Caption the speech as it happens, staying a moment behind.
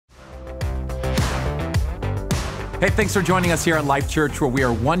Hey, thanks for joining us here at Life.Church, where we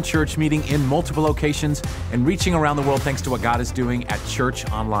are one church meeting in multiple locations and reaching around the world thanks to what God is doing at Church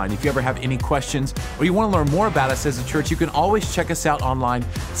Online. If you ever have any questions or you want to learn more about us as a church, you can always check us out online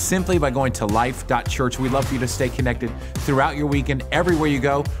simply by going to Life.Church. We'd love for you to stay connected throughout your weekend, everywhere you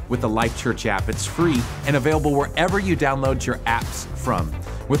go, with the Life.Church app. It's free and available wherever you download your apps from.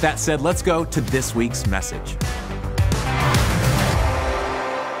 With that said, let's go to this week's message.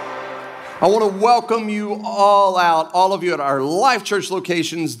 I want to welcome you all out, all of you at our Life.Church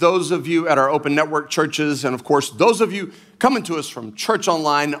locations, those of you at our open network churches, and of course, those of you coming to us from Church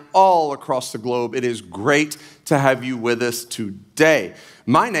Online all across the globe. It is great to have you with us today.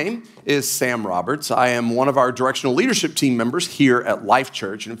 My name is Sam Roberts. I am one of our directional leadership team members here at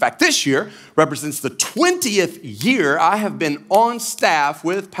Life.Church. And in fact, this year represents the 20th year I have been on staff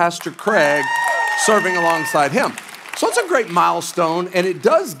with Pastor Craig, serving alongside him. So it's a great milestone, and it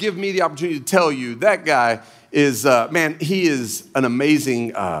does give me the opportunity to tell you that guy is, he is an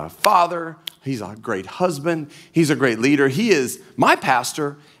amazing father. He's a great husband. He's a great leader. He is my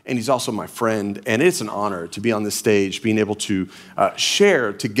pastor, and he's also my friend, and it's an honor to be on this stage, being able to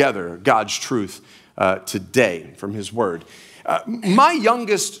share together God's truth today from his word. My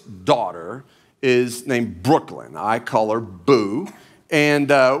youngest daughter is named Brooklyn. I call her Boo,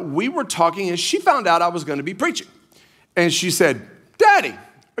 and we were talking, and she found out I was going to be preaching. And she said, "Daddy,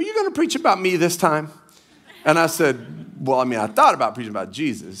 are you going to preach about me this time?" And I said, "Well, I thought about preaching about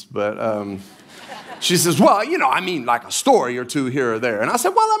Jesus, but," she says, "Well, like a story or two here or there." And I said,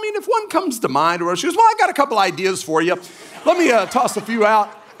 "Well, if one comes to mind," or she goes, "Well, I got a couple ideas for you. Let me toss a few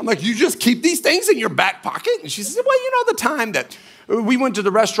out." I'm like, "You just keep these things in your back pocket?" And she says, "Well, the time that we went to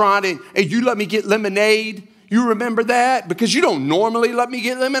the restaurant and you let me get lemonade. You remember that? Because you don't normally let me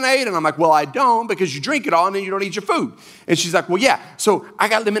get lemonade." And I'm like, "Well, I don't, because you drink it all and then you don't eat your food." And she's like, "Well, yeah, so I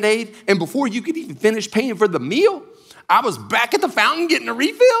got lemonade, and before you could even finish paying for the meal, I was back at the fountain getting a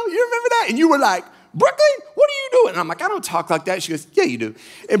refill. You remember that? And you were like, 'Brooklyn, what are you doing?'" And I'm like, "I don't talk like that." She goes, "Yeah, you do.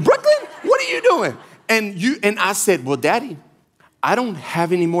 And Brooklyn, what are you doing?" And I said, "Well, Daddy, I don't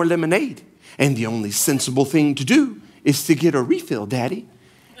have any more lemonade. And the only sensible thing to do is to get a refill, Daddy.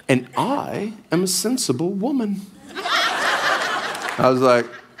 And I am a sensible woman." I was like,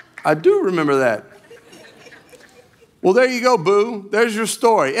 "I do remember that." Well, there you go, Boo. There's your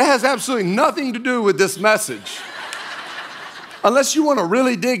story. It has absolutely nothing to do with this message. Unless you want to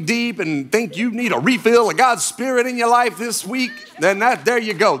really dig deep and think you need a refill of God's Spirit in your life this week, then there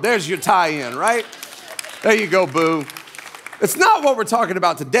you go. There's your tie-in, right? There you go, Boo. It's not what we're talking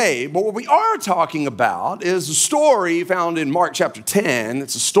about today, but what we are talking about is a story found in Mark chapter 10.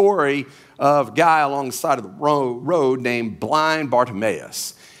 It's a story of a guy along the side of the road named blind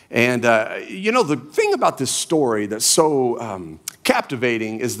Bartimaeus. And, the thing about this story that's so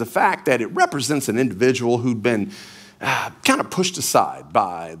captivating is the fact that it represents an individual who'd been kind of pushed aside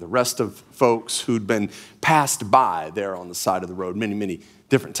by the rest of folks who'd been passed by there on the side of the road many, many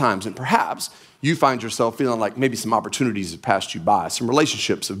different times. And perhaps you find yourself feeling like maybe some opportunities have passed you by, some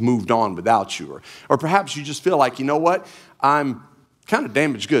relationships have moved on without you, or perhaps you just feel like, you know what, I'm kind of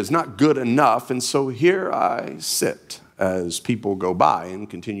damaged goods, not good enough, and so here I sit as people go by and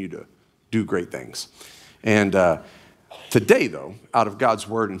continue to do great things. And today, though, out of God's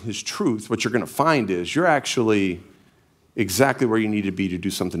word and his truth, what you're going to find is you're actually exactly where you need to be to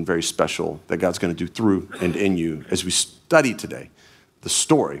do something very special that God's going to do through and in you as we study today the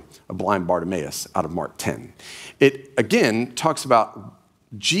story of blind Bartimaeus out of Mark 10. It, again, talks about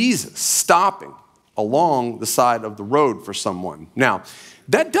Jesus stopping along the side of the road for someone. Now,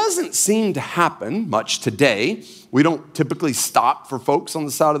 that doesn't seem to happen much today. We don't typically stop for folks on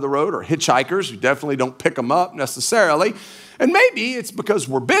the side of the road or hitchhikers. We definitely don't pick them up necessarily. And maybe it's because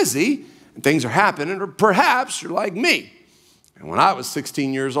we're busy and things are happening, or perhaps you're like me. And when I was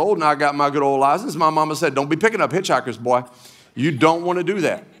 16 years old and I got my good old license, my mama said, "Don't be picking up hitchhikers, boy. You don't want to do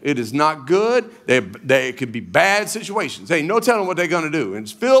that. It is not good. They could be bad situations. There ain't no telling what they're going to do." And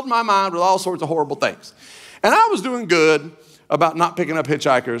it's filled my mind with all sorts of horrible things. And I was doing good about not picking up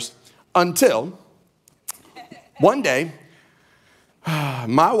hitchhikers until one day,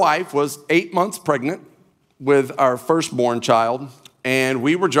 my wife was 8 months pregnant with our firstborn child, and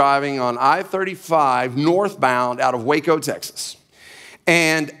we were driving on I-35 northbound out of Waco, Texas.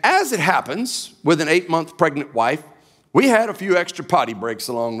 And as it happens, with an 8-month pregnant wife, we had a few extra potty breaks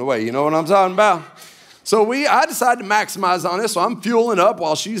along the way. You know what I'm talking about? So I decided to maximize on this. So I'm fueling up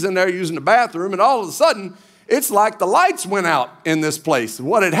while she's in there using the bathroom. And all of a sudden, it's like the lights went out in this place.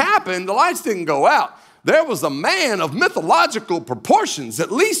 What had happened, the lights didn't go out. There was a man of mythological proportions,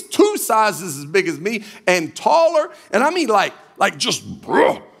 at least 2 sizes as big as me and taller. And I mean like just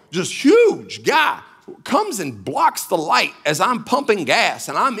huge guy comes and blocks the light as I'm pumping gas,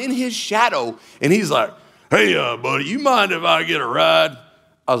 and I'm in his shadow, and he's like, hey, buddy, you mind if I get a ride?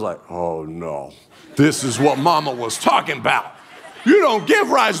 I was like, oh, no. This is what Mama was talking about. You don't give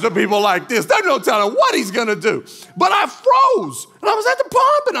rides to people like this. There's no telling what he's going to do. But I froze, and I was at the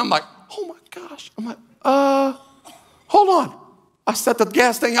pump, and I'm like, oh, my gosh. I'm like, hold on. I set the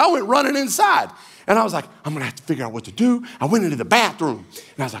gas thing. I went running inside. And I was like, I'm going to have to figure out what to do. I went into the bathroom.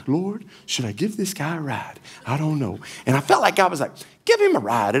 And I was like, Lord, should I give this guy a ride? I don't know. And I felt like God was like, give him a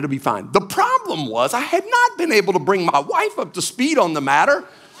ride. It'll be fine. The problem was I had not been able to bring my wife up to speed on the matter.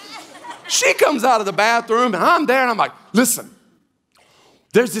 She comes out of the bathroom, and I'm there, and I'm like, listen,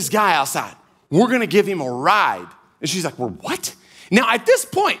 there's this guy outside. We're going to give him a ride. And she's like, well, what? Now, at this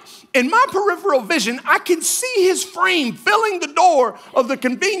point, in my peripheral vision, I can see his frame filling the door of the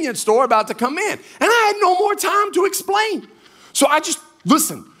convenience store about to come in. And I had no more time to explain. So I just,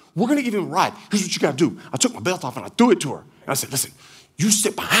 listen, we're going to give him a ride. Here's what you got to do. I took my belt off and I threw it to her. And I said, listen, you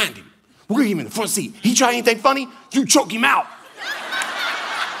sit behind him. We're going to give him in the front seat. He try anything funny, you choke him out.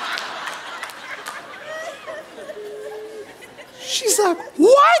 She's like,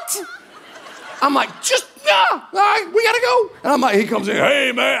 what? I'm like, just, all right, we gotta go. And I'm like, he comes in,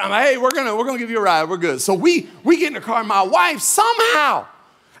 hey, man. I'm like, hey, we're gonna give you a ride. We're good. So we get in the car. My wife somehow,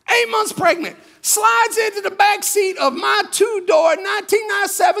 8 months pregnant, slides into the back seat of my two-door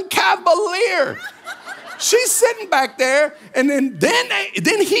 1997 Cavalier. She's sitting back there, and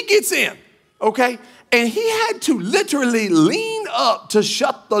then he gets in, okay? And he had to literally lean up to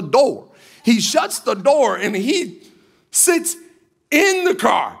shut the door. He shuts the door, and he sits in the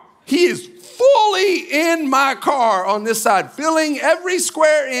car. He is fully in my car on this side, filling every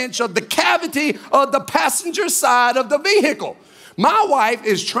square inch of the cavity of the passenger side of the vehicle. My wife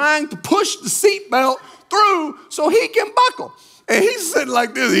is trying to push the seatbelt through so he can buckle. And he's sitting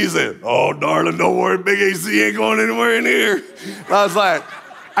like this. He said, oh, darling, don't worry, Big AC ain't going anywhere in here. I was like,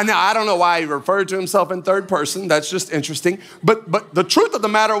 now, I don't know why he referred to himself in third person. That's just interesting. But the truth of the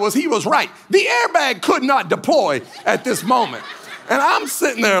matter was he was right. The airbag could not deploy at this moment. And I'm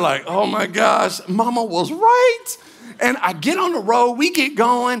sitting there like, oh my gosh, Mama was right. And I get on the road, we get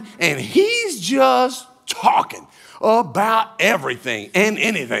going, and he's just talking about everything and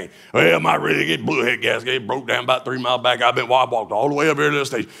anything. Well, my really blue head gasket broke down about 3 miles back. I walked all the way up here to the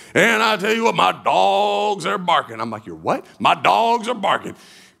station. And I tell you what, my dogs are barking. I'm like, you're what? My dogs are barking.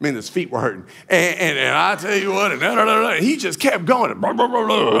 I mean, his feet were hurting. And I tell you what, and he just kept going. And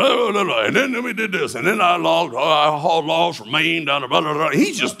then we did this. And then I hauled logs from Maine down to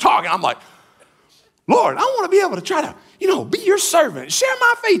He's just talking. I'm like, Lord, I want to be able to try to, be your servant. Share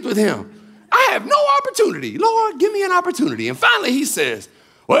my faith with him. I have no opportunity. Lord, give me an opportunity. And finally he says,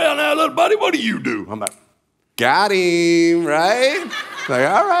 well, now, little buddy, what do you do? I'm like, got him, right? Like,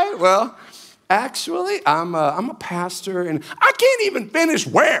 all right, well, actually, I'm a pastor, and I can't even finish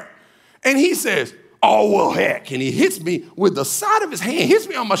where. And he says, oh, well, heck. And he hits me with the side of his hand, hits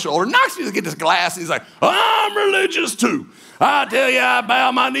me on my shoulder, knocks me to get this glass. And he's like, I'm religious too. I tell you, I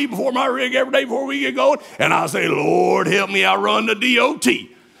bow my knee before my rig every day before we get going. And I say, Lord, help me, I run the DOT.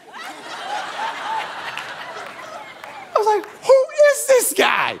 I was like, who is this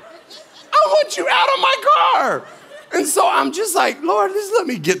guy? I want you out of my car. And so I'm just like, Lord, just let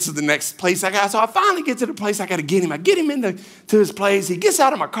me get to the next place I got. So I finally get to the place I got to get him. I get him to his place. He gets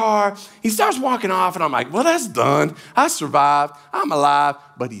out of my car. He starts walking off, and I'm like, well, that's done. I survived. I'm alive.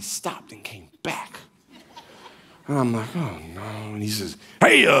 But he stopped and came back. And I'm like, oh, no. And he says,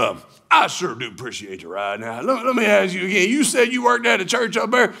 hey, I sure do appreciate your ride. Now, let me ask you again. You said you worked at a church up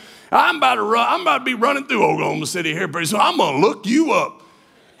there. I'm about to be running through Oklahoma City here pretty soon. I'm going to look you up.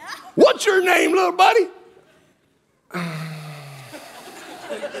 What's your name, little buddy?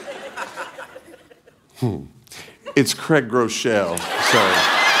 It's Craig Groeschel. So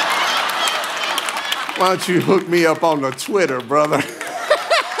why don't you hook me up on the Twitter, brother?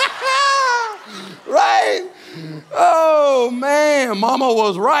 Right? Oh, man, Mama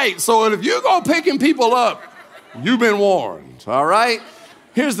was right. So if you go picking people up, you've been warned, all right?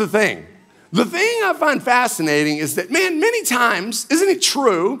 Here's the thing. The thing I find fascinating is that, man, many times, isn't it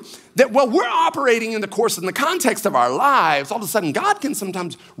true that while we're operating in the course and the context of our lives, all of a sudden God can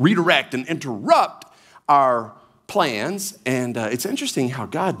sometimes redirect and interrupt our plans. And it's interesting how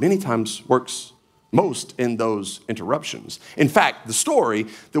God many times works most in those interruptions. In fact, the story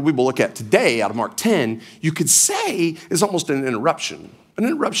that we will look at today out of Mark 10, you could say is almost an interruption. An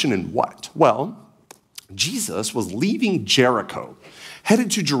interruption in what? Well, Jesus was leaving Jericho,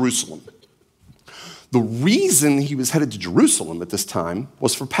 headed to Jerusalem. The reason he was headed to Jerusalem at this time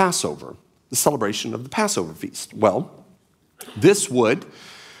was for Passover, the celebration of the Passover feast. Well, this would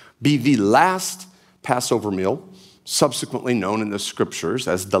be the last Passover meal, subsequently known in the scriptures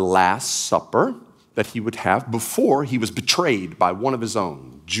as the Last Supper, that he would have before he was betrayed by one of his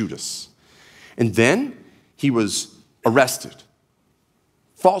own, Judas. And then he was arrested,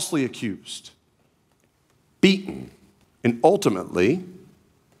 falsely accused, beaten, and ultimately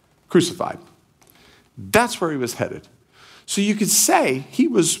crucified. That's where he was headed. So you could say he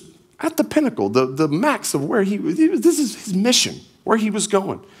was at the pinnacle, the max of where he was. This is his mission, where he was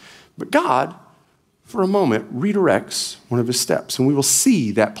going. But God, for a moment, redirects one of his steps, and we will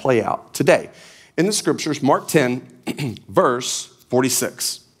see that play out today. In the scriptures, Mark 10, verse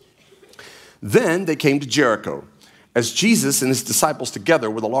 46. Then they came to Jericho. As Jesus and his disciples together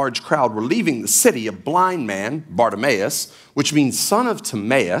with a large crowd were leaving the city, a blind man, Bartimaeus, which means son of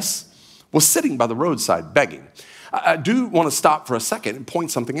Timaeus, was sitting by the roadside begging. I do want to stop for a second and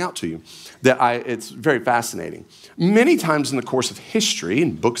point something out to you it's very fascinating. Many times in the course of history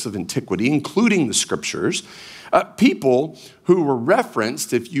and books of antiquity, including the scriptures, people who were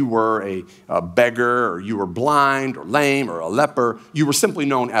referenced, if you were a beggar or you were blind or lame or a leper, you were simply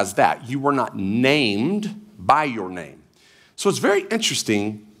known as that. You were not named by your name. So it's very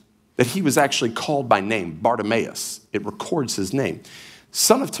interesting that he was actually called by name, Bartimaeus. It records his name.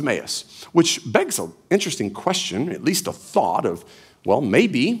 Son of Timaeus, which begs an interesting question, at least a thought of, well,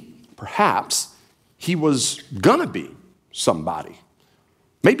 maybe, perhaps, he was gonna be somebody.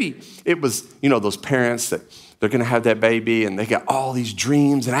 Maybe it was, those parents that they're gonna have that baby and they got all these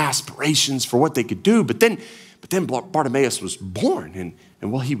dreams and aspirations for what they could do, but then Bartimaeus was born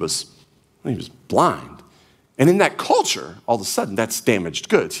and he was blind. And in that culture, all of a sudden, that's damaged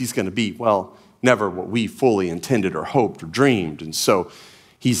goods. He's gonna be, never what we fully intended or hoped or dreamed. And so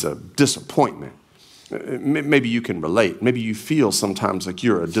he's a disappointment. Maybe you can relate. Maybe you feel sometimes like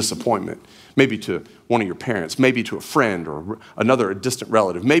you're a disappointment. Maybe to one of your parents, maybe to a friend or a distant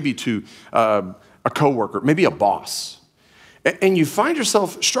relative, maybe to a coworker, maybe a boss. And you find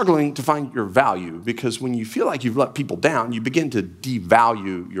yourself struggling to find your value because when you feel like you've let people down, you begin to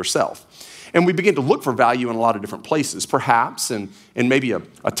devalue yourself. And we begin to look for value in a lot of different places, perhaps in maybe a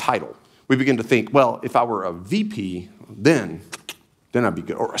title. We begin to think, if I were a VP, then I'd be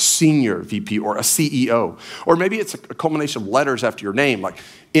good. Or a senior VP or a CEO. Or maybe it's a culmination of letters after your name, like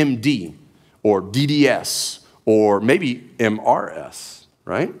MD or DDS or maybe MRS,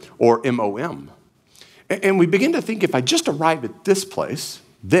 right? Or MOM. And we begin to think if I just arrive at this place,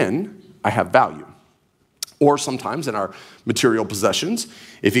 then I have value. Or sometimes in our material possessions,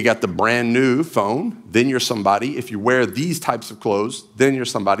 if you got the brand new phone, then you're somebody. If you wear these types of clothes, then you're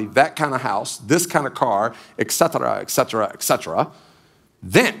somebody. That kind of house, this kind of car, et cetera, et cetera, et cetera.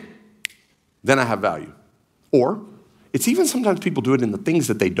 Then I have value. Or it's even sometimes people do it in the things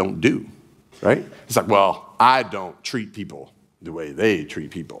that they don't do, right? It's like, I don't treat people the way they treat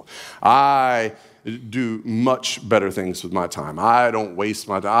people. I do much better things with my time. I don't waste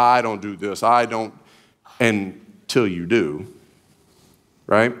my time. I don't do this. I don't. Until you do,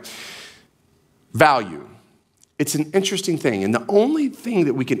 right? Value. It's an interesting thing. And the only thing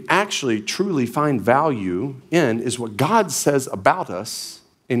that we can actually truly find value in is what God says about us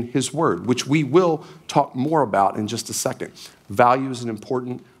in his word, which we will talk more about in just a second. Value is an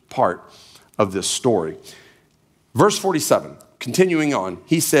important part of this story. Verse 47, continuing on,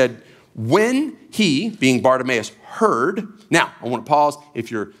 he said, when he, being Bartimaeus, heard. Now, I want to pause. If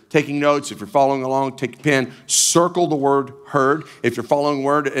you're taking notes, if you're following along, take a pen, circle the word heard. If you're following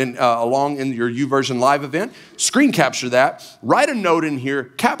word along in your YouVersion live event, screen capture that. Write a note in here,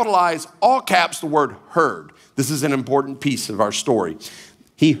 capitalize, all caps, the word heard. This is an important piece of our story.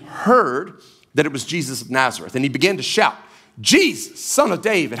 He heard that it was Jesus of Nazareth, and he began to shout, Jesus, son of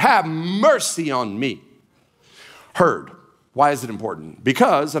David, have mercy on me. Heard. Why is it important?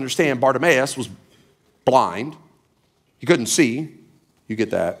 Because, understand, Bartimaeus was blind. He couldn't see. You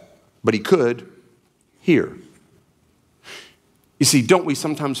get that. But he could hear. You see, don't we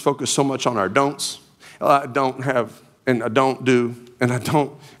sometimes focus so much on our don'ts? I don't have, and I don't do, and I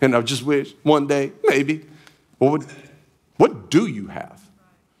don't, and I just wish one day, maybe. Well, what do you have?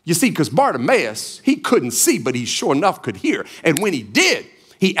 You see, because Bartimaeus, he couldn't see, but he sure enough could hear. And when he did,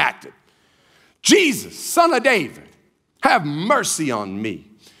 he acted. Jesus, son of David, have mercy on me.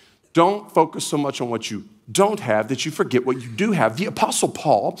 Don't focus so much on what you don't have that you forget what you do have. The Apostle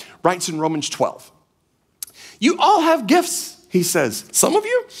Paul writes in Romans 12, you all have gifts, he says. Some of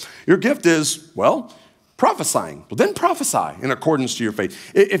you, your gift is, prophesying. Well, then prophesy in accordance to your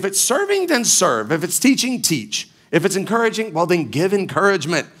faith. If it's serving, then serve. If it's teaching, teach. If it's encouraging, then give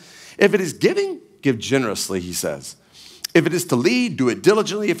encouragement. If it is giving, give generously, he says. If it is to lead, do it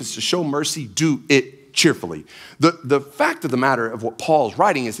diligently. If it's to show mercy, do it cheerfully. The fact of the matter of what Paul's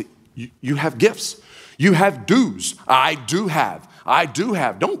writing is that You have gifts. You have dues. I do have.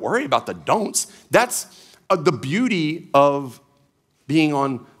 Don't worry about the don'ts. That's the beauty of being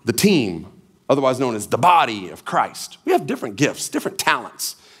on the team, otherwise known as the body of Christ. We have different gifts, different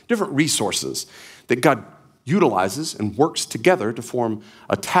talents, different resources that God utilizes and works together to form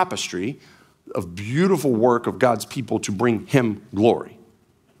a tapestry of beautiful work of God's people to bring him glory.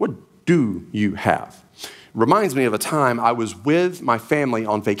 What do you have? It reminds me of a time I was with my family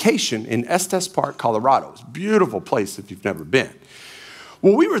on vacation in Estes Park, Colorado. It's a beautiful place if you've never been.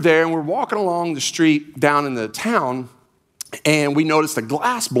 Well, we were there and we're walking along the street down in the town, and we noticed a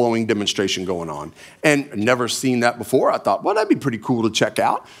glass blowing demonstration going on. And never seen that before. I thought, well, that'd be pretty cool to check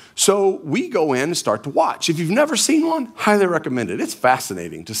out. So we go in and start to watch. If you've never seen one, highly recommend it. It's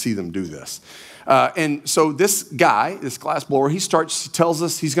fascinating to see them do this. And so this guy, this glass blower, he tells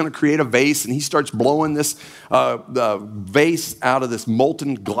us he's going to create a vase, and he starts blowing this vase out of this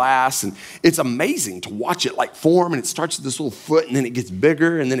molten glass. And it's amazing to watch it like form, and it starts with this little foot, and then it gets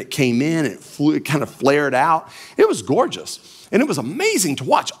bigger, and then it came in, and it kind of flared out. It was gorgeous. And it was amazing to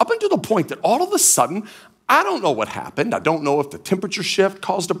watch up until the point that all of a sudden, I don't know what happened. I don't know if the temperature shift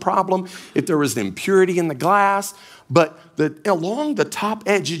caused a problem, if there was an impurity in the glass, but along the top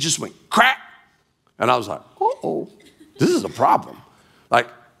edge, it just went crack. And I was like, uh-oh, this is a problem. Like,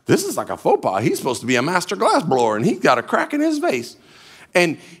 this is like a faux pas. He's supposed to be a master glass blower, and he's got a crack in his vase.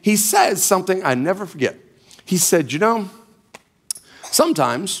 And he says something I never forget. He said,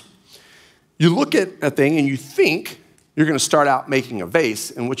 sometimes you look at a thing and you think you're going to start out making a vase,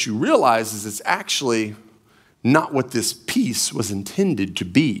 and what you realize is it's actually not what this piece was intended to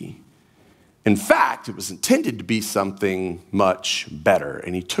be. In fact, it was intended to be something much better.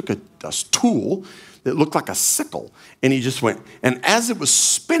 And he took a tool that looked like a sickle, and he just went, and as it was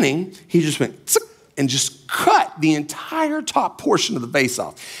spinning, he just went, tsk, and just cut the entire top portion of the vase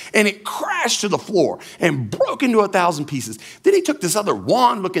off. And it crashed to the floor and broke into 1,000 pieces. Then he took this other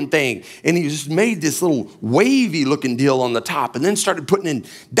wand-looking thing, and he just made this little wavy-looking deal on the top, and then started putting in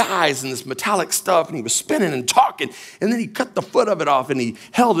dyes and this metallic stuff, and he was spinning and talking, and then he cut the foot of it off, and he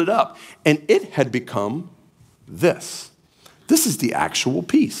held it up, and it had become this. This is the actual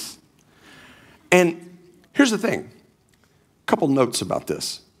piece. And here's the thing. A couple notes about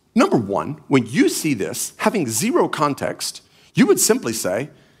this. Number one, when you see this, having zero context, you would simply say,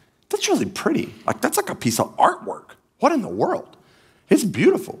 that's really pretty. Like, that's like a piece of artwork. What in the world? It's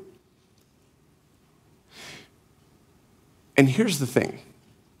beautiful. And here's the thing.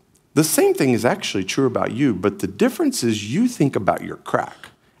 The same thing is actually true about you, but the difference is you think about your crack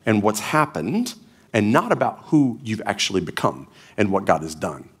and what's happened and not about who you've actually become and what God has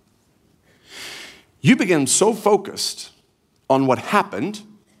done. You begin so focused on what happened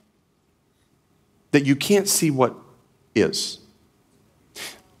that you can't see what is.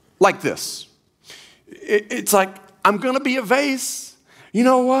 Like this. It's like, I'm going to be a vase. You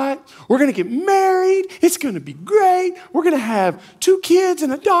know what? We're going to get married. It's going to be great. We're going to have 2 kids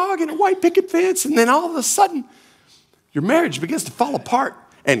and a dog and a white picket fence. And then all of a sudden, your marriage begins to fall apart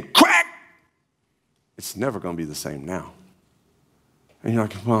and crack. It's never going to be the same now. And you're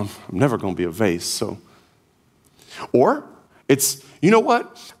like, well, I'm never going to be a vase, so. Or it's, you know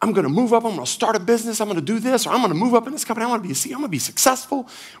what? I'm going to move up. I'm going to start a business. I'm going to do this. Or I'm going to move up in this company. I'm going to be successful.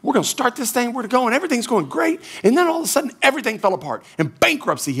 We're going to start this thing. We're going to go, and everything's going great. And then all of a sudden, everything fell apart, and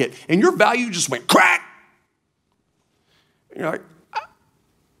bankruptcy hit, and your value just went crack. And you're like,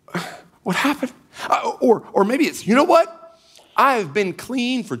 what happened? Or maybe it's, you know what? I have been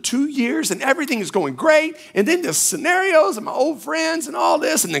clean for 2 years, and everything is going great. And then the scenarios and my old friends and all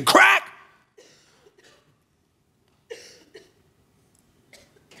this, and then crack.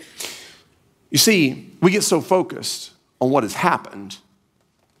 You see, we get so focused on what has happened,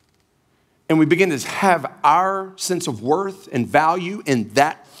 and we begin to have our sense of worth and value in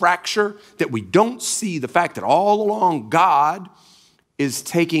that fracture that we don't see the fact that all along God is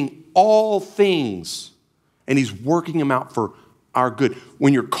taking all things and he's working them out for our good.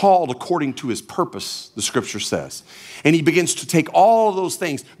 When you're called according to his purpose, the scripture says, and he begins to take all of those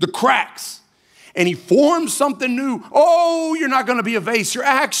things, the cracks, and he forms something new. Oh, you're not going to be a vase. You're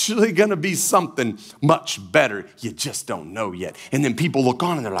actually going to be something much better. You just don't know yet. And then people look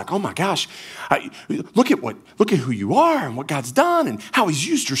on and they're like, oh my gosh, look at who you are and what God's done and how he's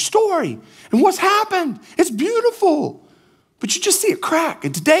used your story and what's happened. It's beautiful. But you just see a crack.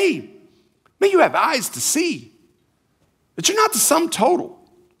 And today, may you have eyes to see that you're not the sum total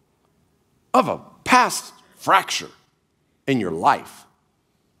of a past fracture in your life.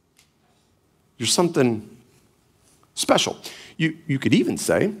 You're something special. You could even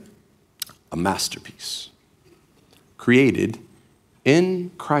say a masterpiece created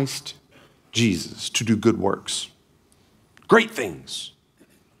in Christ Jesus to do good works, great things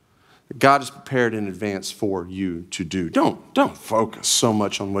that God has prepared in advance for you to do. Don't focus so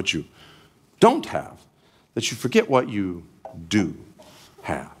much on what you don't have that you forget what you do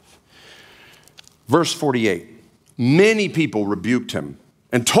have. Verse 48, many people rebuked him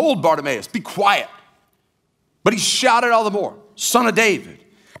and told Bartimaeus, be quiet. But he shouted all the more, Son of David,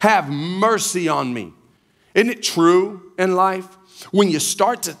 have mercy on me. Isn't it true in life? When you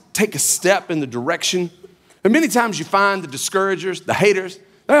start to take a step in the direction, and many times you find the discouragers, the haters,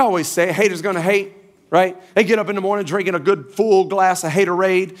 they always say, haters gonna hate, right? They get up in the morning drinking a good full glass of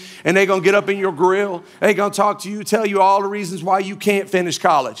haterade, and they're gonna get up in your grill, they're gonna talk to you, tell you all the reasons why you can't finish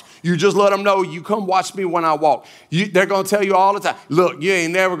college. You just let them know, you come watch me when I walk. They're gonna tell you all the time, look, you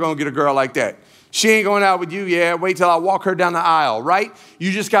ain't never gonna get a girl like that. She ain't going out with you, yeah, wait till I walk her down the aisle, right? You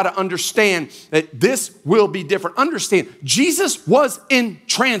just got to understand that this will be different. Understand, Jesus was in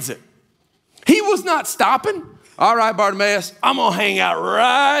transit. He was not stopping. All right, Bartimaeus, I'm going to hang out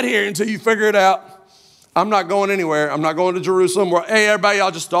right here until you figure it out. I'm not going anywhere. I'm not going to Jerusalem. Hey, everybody,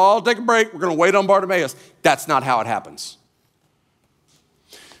 y'all just all take a break. We're going to wait on Bartimaeus. That's not how it happens.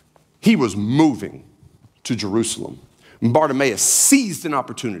 He was moving to Jerusalem. Bartimaeus seized an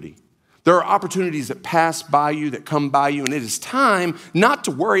opportunity. There are opportunities that pass by you, that come by you, and it is time not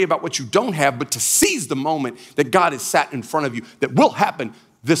to worry about what you don't have, but to seize the moment that God has sat in front of you that will happen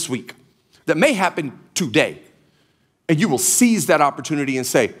this week, that may happen today. And you will seize that opportunity and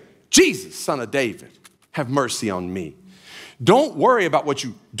say, Jesus, Son of David, have mercy on me. Don't worry about what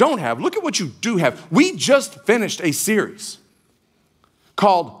you don't have. Look at what you do have. We just finished a series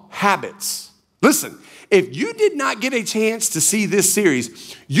called Habits. Listen. If you did not get a chance to see this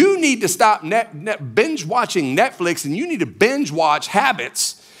series, you need to stop binge watching Netflix and you need to binge watch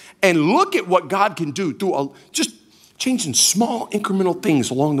Habits and look at what God can do through just changing small incremental things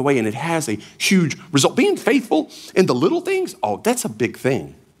along the way, and it has a huge result. Being faithful in the little things, that's a big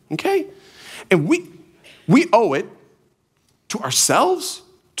thing, okay? And we owe it to ourselves,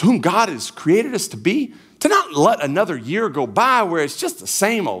 to whom God has created us to be, to not let another year go by where it's just the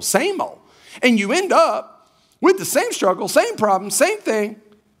same old, same old. And you end up with the same struggle, same problem, same thing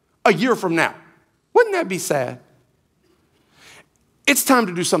a year from now. Wouldn't that be sad? It's time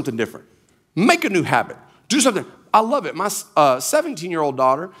to do something different. Make a new habit. Do something. I love it. My 17-year-old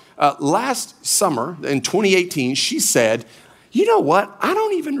daughter, last summer in 2018, she said, you know what? I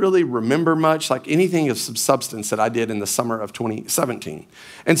don't even really remember much, like anything of some substance that I did in the summer of 2017.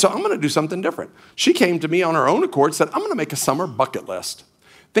 And so I'm going to do something different. She came to me on her own accord, said, I'm going to make a summer bucket list.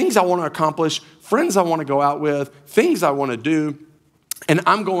 Things I want to accomplish, friends I want to go out with, things I want to do, and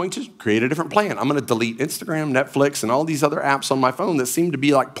I'm going to create a different plan. I'm going to delete Instagram, Netflix, and all these other apps on my phone that seem to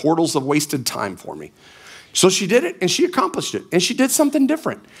be like portals of wasted time for me. So she did it, and she accomplished it, and she did something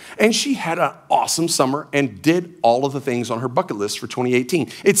different. And she had an awesome summer and did all of the things on her bucket list for 2018.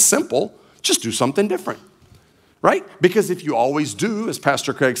 It's simple. Just do something different, right? Because if you always do, as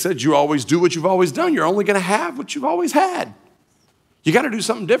Pastor Craig said, you always do what you've always done, you're only going to have what you've always had. You got to do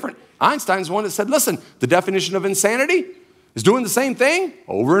something different. Einstein's the one that said, listen, the definition of insanity is doing the same thing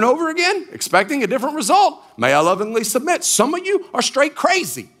over and over again, expecting a different result. May I lovingly submit, some of you are straight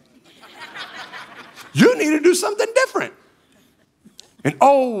crazy. You need to do something different. And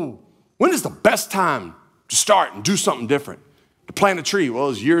when is the best time to start and do something different? To plant a tree? Well, it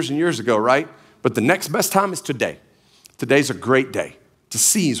was years and years ago, right? But the next best time is today. Today's a great day to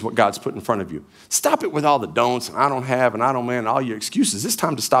seize what God's put in front of you. Stop it with all the don'ts and I don't have and I don't man and all your excuses. It's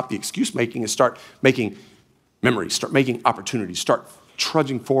time to stop the excuse making and start making memories, start making opportunities, start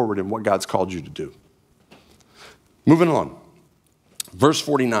trudging forward in what God's called you to do. Moving on. Verse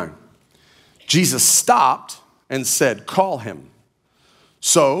 49. Jesus stopped and said, call him.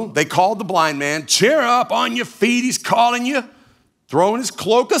 So they called the blind man, cheer up, on your feet, he's calling you. Throwing his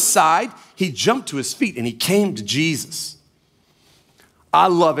cloak aside, he jumped to his feet and he came to Jesus. I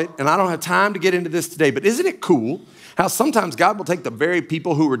love it, and I don't have time to get into this today, but isn't it cool how sometimes God will take the very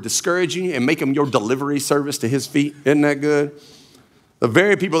people who are discouraging you and make them your delivery service to his feet? Isn't that good? The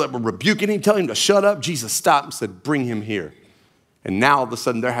very people that were rebuking him, telling him to shut up, Jesus stopped and said, bring him here. And now all of a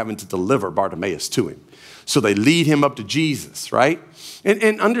sudden they're having to deliver Bartimaeus to him. So they lead him up to Jesus, right?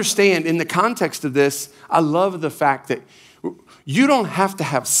 And understand, in the context of this, I love the fact that you don't have to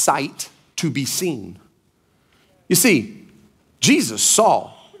have sight to be seen. You see, Jesus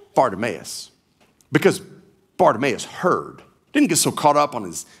saw Bartimaeus because Bartimaeus heard. Didn't get so caught up on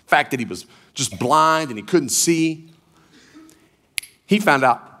his fact that he was just blind and he couldn't see. He found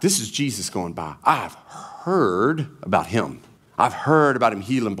out, this is Jesus going by. I've heard about him. I've heard about him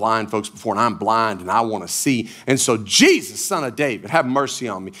healing blind folks before, and I'm blind, and I want to see. And so, Jesus, Son of David, have mercy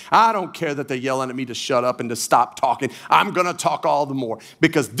on me. I don't care that they're yelling at me to shut up and to stop talking. I'm going to talk all the more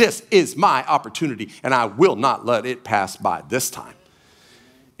because this is my opportunity, and I will not let it pass by this time.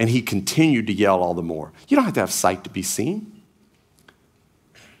 And he continued to yell all the more. You don't have to have sight to be seen.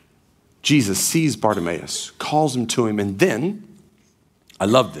 Jesus sees Bartimaeus, calls him to him, and then, I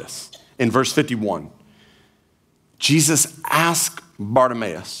love this, in verse 51, Jesus asked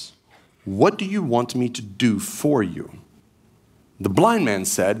Bartimaeus, "What do you want me to do for you?" The blind man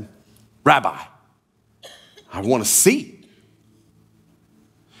said, "Rabbi, I want to see."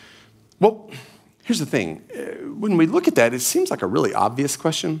 Well, here's the thing. When we look at that, it seems like a really obvious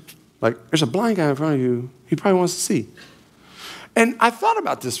question. Like, there's a blind guy in front of you. He probably wants to see. And I thought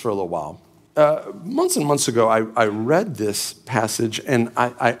about this for a little while. Months and months ago, I read this passage, and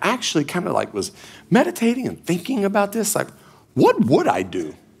I actually kind of like was meditating and thinking about this. Like, what would I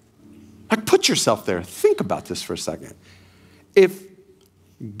do? Like, put yourself there. Think about this for a second. If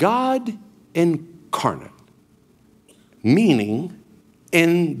God incarnate, meaning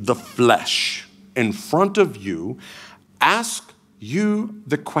in the flesh, in front of you, ask you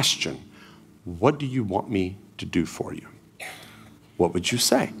the question, what do you want me to do for you? What would you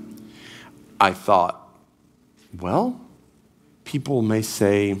say? I thought, well, people may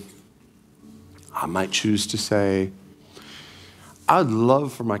say, I might choose to say, I'd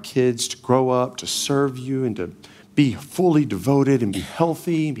love for my kids to grow up, to serve you, and to be fully devoted and be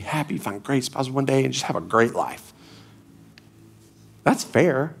healthy, and be happy, find a great spouse one day, and just have a great life. That's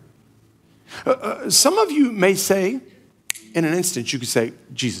fair. Some of you may say, in an instant, you could say,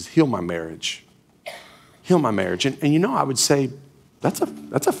 Jesus, heal my marriage. Heal my marriage. And you know, I would say, that's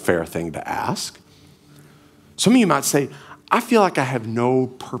a fair thing to ask. Some of you might say, I feel like I have no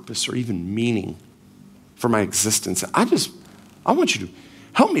purpose or even meaning for my existence. I want you to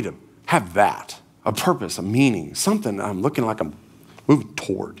help me to have that, a purpose, a meaning, something I'm looking like I'm moving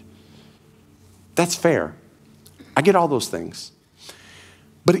toward. That's fair. I get all those things.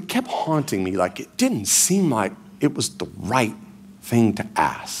 But it kept haunting me, like it didn't seem like it was the right thing to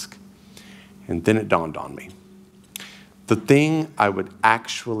ask. And then it dawned on me. The thing I would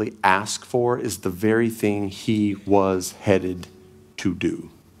actually ask for is the very thing he was headed to do.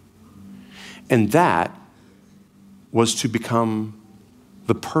 And that was to become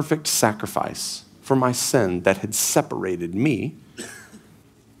the perfect sacrifice for my sin that had separated me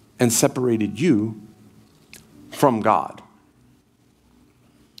and separated you from God,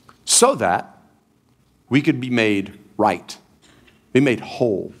 so that we could be made right, be made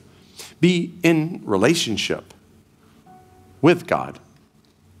whole, be in relationship with God.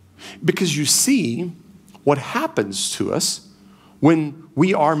 Because you see what happens to us when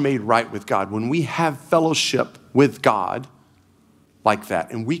we are made right with God, when we have fellowship with God like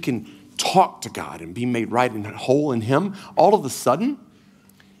that, and we can talk to God and be made right and whole in him, all of a sudden,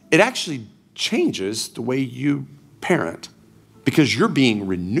 it actually changes the way you parent, because you're being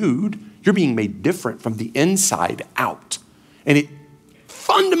renewed, you're being made different from the inside out. And it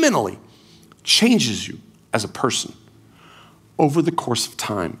fundamentally changes you as a person over the course of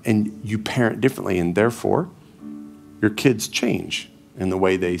time, and you parent differently, and therefore your kids change in the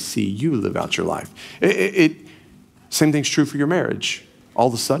way they see you live out your life. Same thing's true for your marriage. All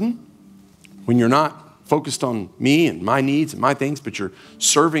of a sudden, when you're not focused on me and my needs and my things, but you're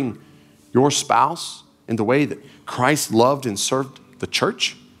serving your spouse in the way that Christ loved and served the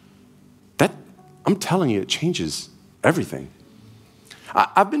church, that, I'm telling you, it changes everything.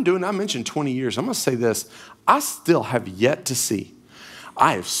 I mentioned 20 years. I'm going to say this. I still have yet to see.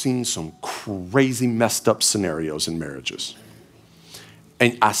 I have seen some crazy messed up scenarios in marriages.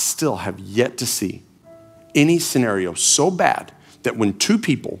 And I still have yet to see any scenario so bad that when two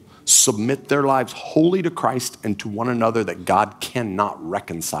people submit their lives wholly to Christ and to one another, that God cannot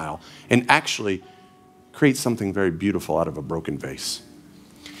reconcile and actually create something very beautiful out of a broken vase.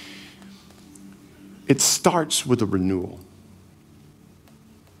 It starts with a renewal.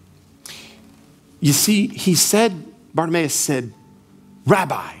 You see, Bartimaeus said,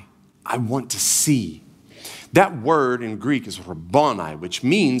 Rabbi, I want to see. That word in Greek is rabboni, which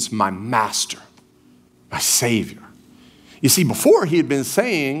means my master, my savior. You see, before he had been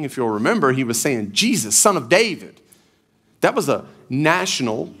saying, if you'll remember, he was saying, Jesus, Son of David. That was a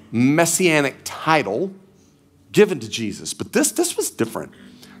national messianic title given to Jesus. But this was different.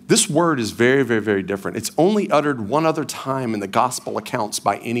 This word is very, very, very different. It's only uttered one other time in the gospel accounts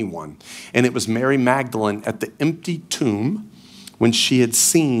by anyone. And it was Mary Magdalene at the empty tomb when she had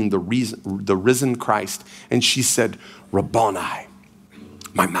seen the risen Christ. And she said, Rabboni,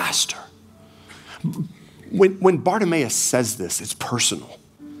 my master. When Bartimaeus says this, it's personal.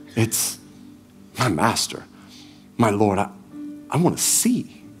 It's my master, my Lord, I want to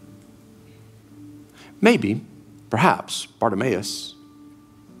see. Maybe, perhaps, Bartimaeus,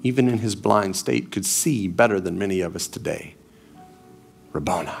 even in his blind state, could see better than many of us today.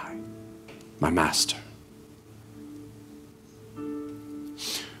 Rabboni, my master.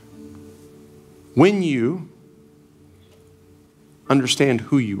 When you understand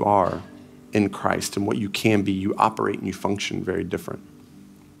who you are in Christ and what you can be, you operate and you function very different.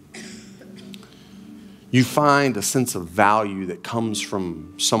 You find a sense of value that comes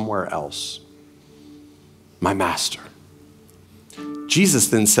from somewhere else. My master. Jesus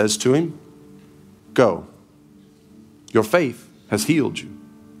then says to him, go. Your faith has healed you.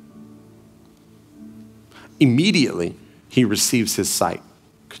 Immediately, he receives his sight.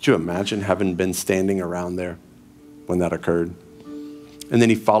 Could you imagine having been standing around there when that occurred? And then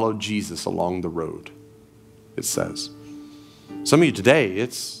he followed Jesus along the road, it says. Some of you today,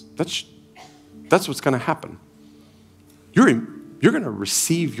 that's what's going to happen. You're going to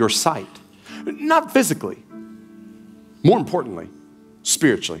receive your sight, not physically, more importantly,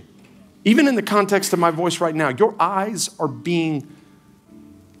 spiritually. Even in the context of my voice right now, your eyes are being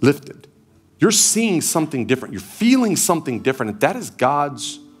lifted. You're seeing something different. You're feeling something different. And that is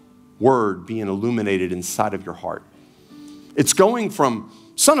God's word being illuminated inside of your heart. It's going from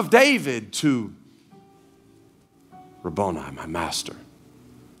Son of David to Rabboni, my master.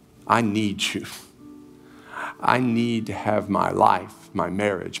 I need you. I need to have my life, my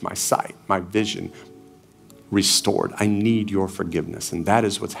marriage, my sight, my vision restored. I need your forgiveness. And that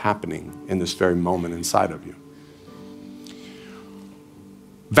is what's happening in this very moment inside of you.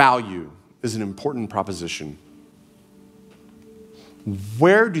 Value is an important proposition.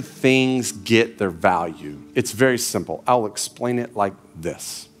 Where do things get their value? It's very simple. I'll explain it like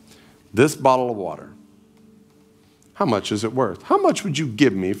this. This bottle of water, how much is it worth? How much would you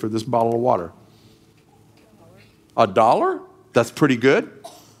give me for this bottle of water? $1? That's pretty good.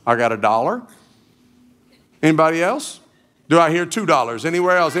 I got $1. Anybody else? Do I hear $2?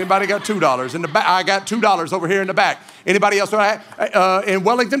 Anywhere else? Anybody got $2? In the back, I got $2 over here in the back. Anybody else? In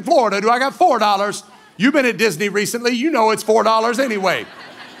Wellington, Florida, do I got $4? You've been at Disney recently. You know it's $4 anyway.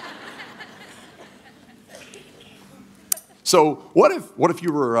 So what if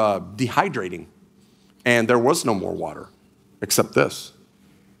you were dehydrating and there was no more water except this?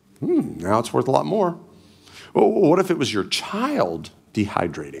 Now it's worth a lot more. Well, what if it was your child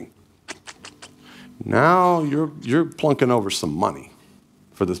dehydrating? Now you're plunking over some money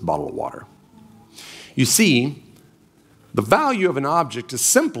for this bottle of water. You see, the value of an object is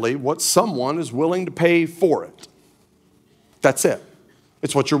simply what someone is willing to pay for it. That's it.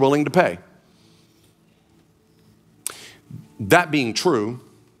 It's what you're willing to pay. That being true,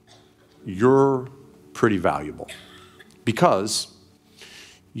 you're pretty valuable because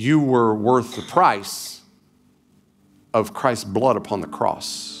you were worth the price of Christ's blood upon the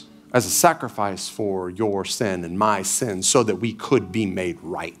cross as a sacrifice for your sin and my sin so that we could be made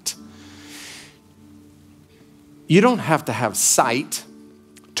right. You don't have to have sight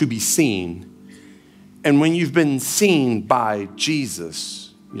to be seen. And when you've been seen by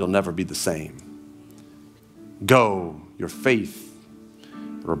Jesus, you'll never be the same. Go, your faith,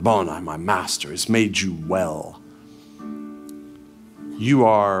 Rabboni, my master, has made you well. You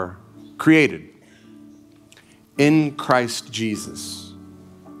are created in Christ Jesus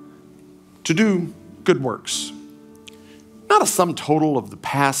to do good works. Not a sum total of the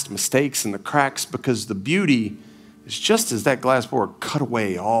past mistakes and the cracks, because the beauty is just as that glass board cut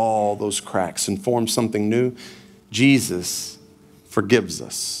away all those cracks and formed something new, Jesus forgives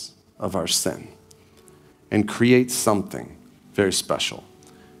us of our sin and creates something very special,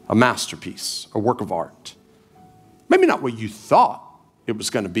 a masterpiece, a work of art. Maybe not what you thought it was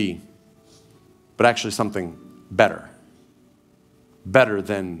going to be, but actually something better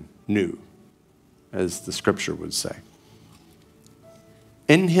than new, as the scripture would say.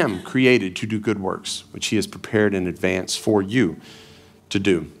 In him created to do good works, which he has prepared in advance for you to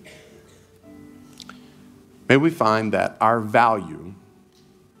do. May we find that our value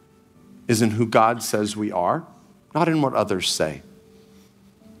is in who God says we are, not in what others say.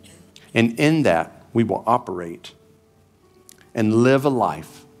 And in that, we will operate and live a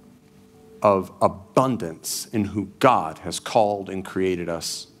life of abundance in who God has called and created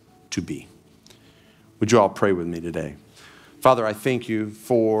us to be. Would you all pray with me today? Father, I thank you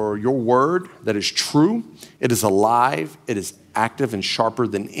for your word that is true. It is alive. It is active and sharper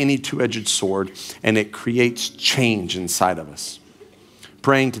than any two-edged sword, and it creates change inside of us.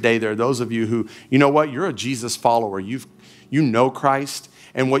 Praying today, there are those of you who, you know what, you're a Jesus follower. You've you know Christ,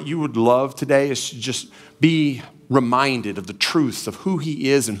 and what you would love today is to just be reminded of the truths of who he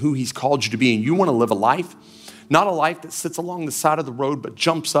is and who he's called you to be, and you want to live a life, not a life that sits along the side of the road, but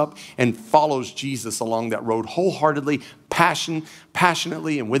jumps up and follows Jesus along that road wholeheartedly,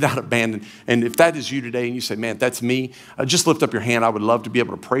 passionately, and without abandon. And if that is you today and you say, man, that's me, just lift up your hand. I would love to be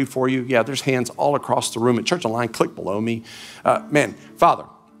able to pray for you. Yeah, there's hands all across the room at Church Online. Click below me. Man, Father,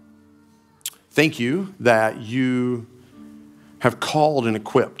 thank you that you have called and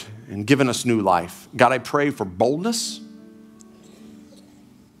equipped and given us new life. God, I pray for boldness.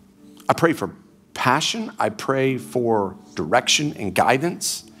 I pray for passion. I pray for direction and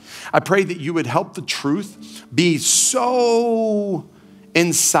guidance. I pray that you would help the truth be so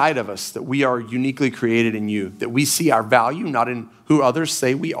inside of us that we are uniquely created in you, that we see our value not in who others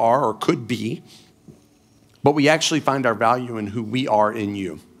say we are or could be, but we actually find our value in who we are in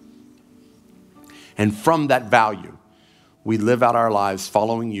you. And from that value, we live out our lives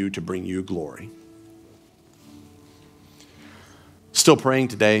following you to bring you glory. Still praying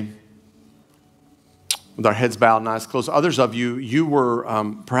today with our heads bowed and eyes closed. Others of you, you were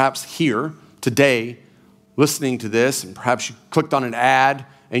perhaps here today listening to this, and perhaps you clicked on an ad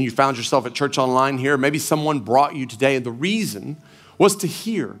and you found yourself at Church Online here. Maybe someone brought you today, and the reason was to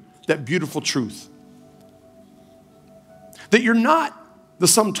hear that beautiful truth. That you're not the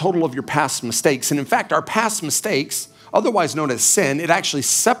sum total of your past mistakes. And in fact, our past mistakes, otherwise known as sin, it actually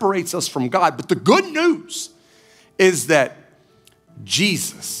separates us from God. But the good news is that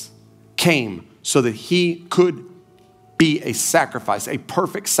Jesus came so that he could be a sacrifice, a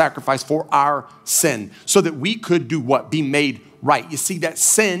perfect sacrifice for our sin, so that we could do what? Be made right. You see, that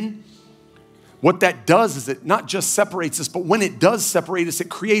sin, what that does is it not just separates us, but when it does separate us, it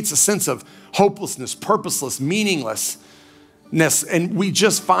creates a sense of hopelessness, purposeless, meaninglessness, and we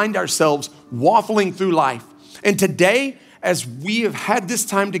just find ourselves waffling through life. And today, as we have had this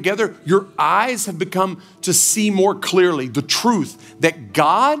time together, your eyes have become to see more clearly the truth that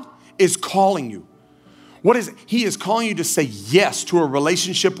God is calling you. What is it? He is calling you to say yes to a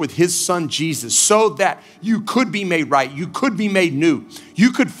relationship with his son, Jesus, so that you could be made right. You could be made new.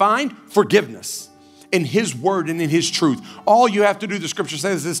 You could find forgiveness in his word and in his truth. All you have to do, the scripture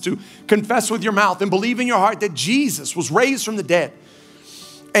says, is to confess with your mouth and believe in your heart that Jesus was raised from the dead.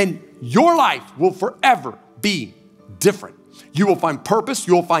 And your life will forever be different. You will find purpose,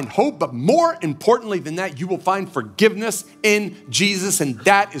 you will find hope, but more importantly than that, you will find forgiveness in Jesus, and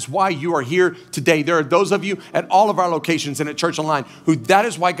that is why you are here today. There are those of you at all of our locations and at Church Online who that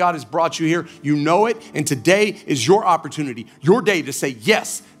is why God has brought you here. You know it, and today is your opportunity, your day to say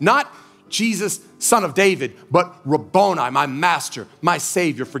yes, not Jesus, son of David, but Rabboni, my master, my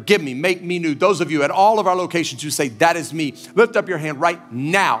savior, forgive me, make me new. Those of you at all of our locations who say, that is me, lift up your hand right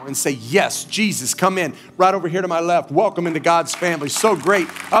now and say, yes, Jesus, come in. Right over here to my left, welcome into God's family. So great.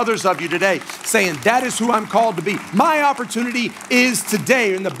 Others of you today saying, that is who I'm called to be. My opportunity is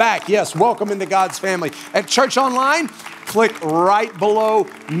today. In the back, yes, welcome into God's family. At Church Online, click right below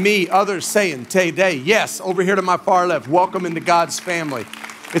me. Others saying, today, yes, over here to my far left, welcome into God's family.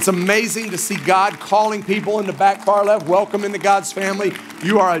 It's amazing to see God calling people in the back far left. Welcome into God's family.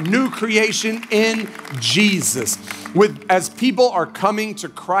 You are a new creation in Jesus. As people are coming to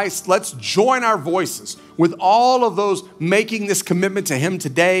Christ, let's join our voices with all of those making this commitment to him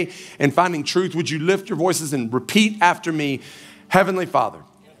today and finding truth. Would you lift your voices and repeat after me? Heavenly Father,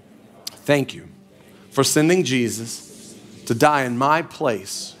 thank you for sending Jesus to die in my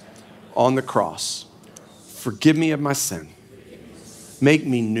place on the cross. Forgive me of my sin. Make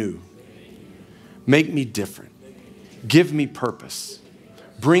me new. Make me different. Give me purpose.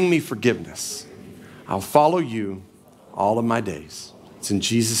 Bring me forgiveness. I'll follow you all of my days. It's in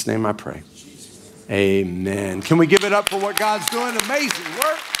Jesus' name I pray. Amen. Can we give it up for what God's doing? Amazing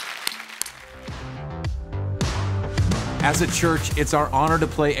work. As a church, it's our honor to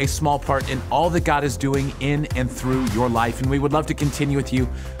play a small part in all that God is doing in and through your life, and we would love to continue with you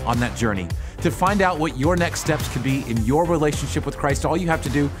on that journey. To find out what your next steps could be in your relationship with Christ, all you have to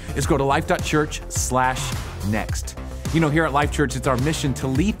do is go to Life.Church/next. You know, here at Life Church, it's our mission to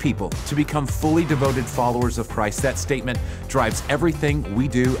lead people to become fully devoted followers of Christ. That statement drives everything we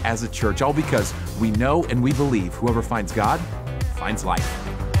do as a church, all because we know and we believe whoever finds God finds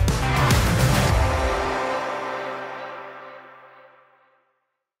life.